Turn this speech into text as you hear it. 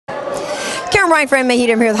Bryant for MMA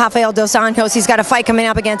H.E.A.T. I'm here with Rafael dos Anjos. He's got a fight coming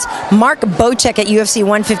up against Mark Bocek at UFC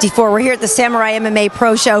 154. We're here at the Samurai MMA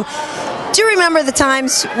Pro show. Do you remember the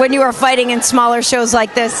times when you were fighting in smaller shows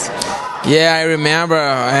like this? Yeah, I remember,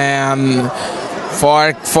 and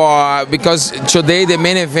because today the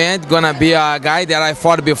main event gonna be a guy that I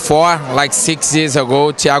fought before, like 6 years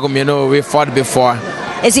ago, Thiago Mino. We fought before.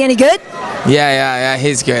 Is he any good? Yeah,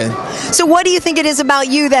 he's good. So what do you think it is about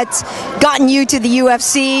you that's gotten you to the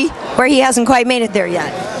UFC where he hasn't quite made it there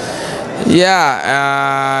yet?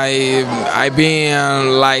 Yeah, I've been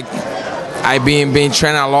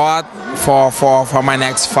training a lot for my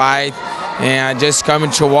next fight, and just coming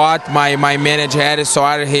to what my manager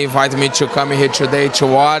Renato, he invited me to come here today to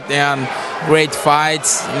what, and great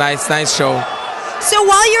fights, nice show. So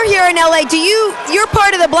while you're here in LA, you're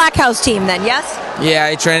part of the Black House team then, yes? Yeah,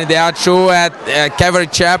 I trained there too at Calvary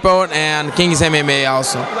Chapel and King's MMA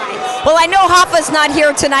also. Well, I know Hoffa's not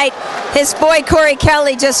here tonight. His boy Corey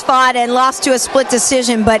Kelly just fought and lost to a split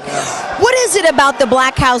decision, but what is it about the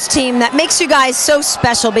Black House team that makes you guys so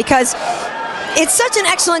special? Because it's such an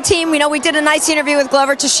excellent team. You know, we did a nice interview with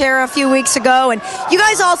Glover Teixeira a few weeks ago, and you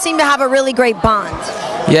guys all seem to have a really great bond.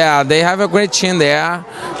 Yeah, they have a great team there.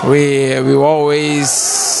 We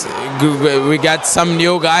got some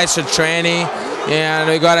new guys to training, and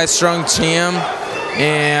we got a strong team,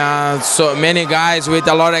 and so many guys with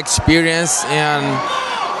a lot of experience, and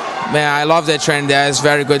man, I love that training there. It's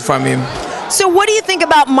very good for me. So what do you think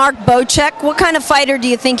about Mark Bocek? What kind of fighter do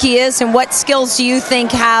you think he is, and what skills do you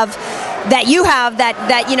think that you have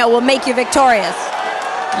that you know will make you victorious?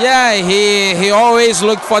 Yeah, he always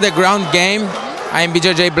looked for the ground game. I'm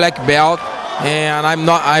BJJ black belt, and I'm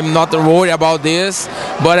not worried about this.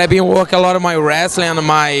 But I've been working a lot of my wrestling and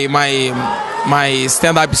my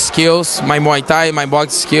stand-up skills, my Muay Thai, my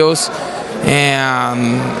box skills,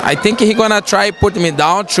 and I think he's gonna try put me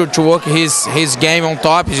down to work his game on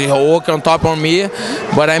top. He's work on top on me,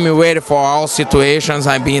 but I'm ready for all situations.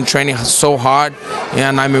 I've been training so hard,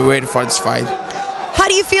 and I'm ready for this fight. How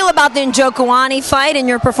do you feel about the Njokuani fight and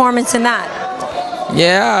your performance in that?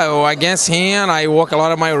 Yeah, well, against him, I work a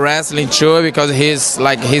lot of my wrestling too, because he's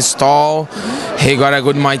tall. He got a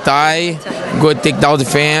good Muay Thai, good takedown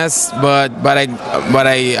defense. But I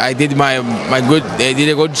did I did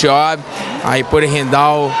a good job. I put him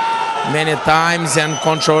down many times and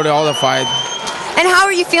controlled all the fight. And how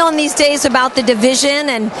are you feeling these days about the division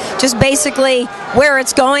and just basically where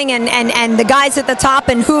it's going and the guys at the top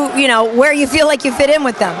and who, you know, where you feel like you fit in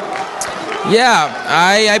with them? Yeah,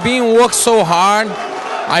 I've been working so hard.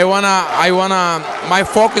 I wanna. My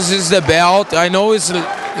focus is the belt. I know it's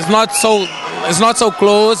not so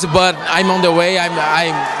close, but I'm on the way.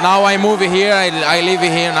 Now I move here. I live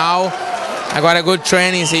here now. I got a good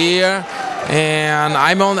training here, and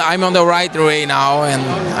I'm on the right way now, and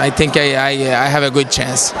I think I have a good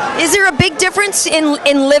chance. Is there a big difference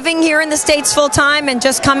in living here in the States full time and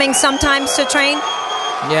just coming sometimes to train?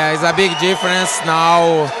 Yeah, it's a big difference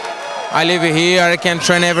now. I live here, I can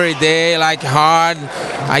train every day, like hard.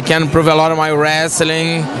 I can improve a lot of my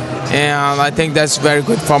wrestling, and I think that's very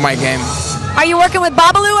good for my game. Are you working with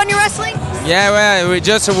Babalu on your wrestling? Yeah, well, we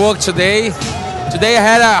just worked today. Today I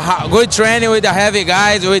had a good training with the heavy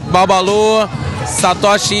guys, with Babalu,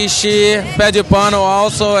 Satoshi Ishii, Pé de Pano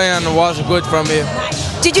also, and it was good for me.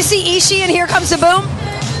 Did you see Ishii and Here Comes the Boom?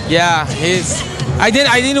 Yeah, I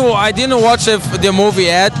didn't watch the movie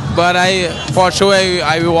yet, but for sure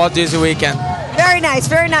I will watch this weekend. Very nice,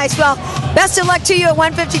 very nice. Well, best of luck to you at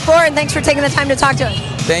 154, and thanks for taking the time to talk to us.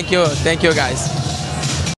 Thank you guys.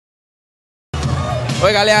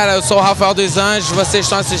 Oi galera, eu sou o Rafael dos Anjos, vocês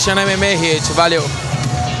estão assistindo a MMA H.E.A.T. Valeu!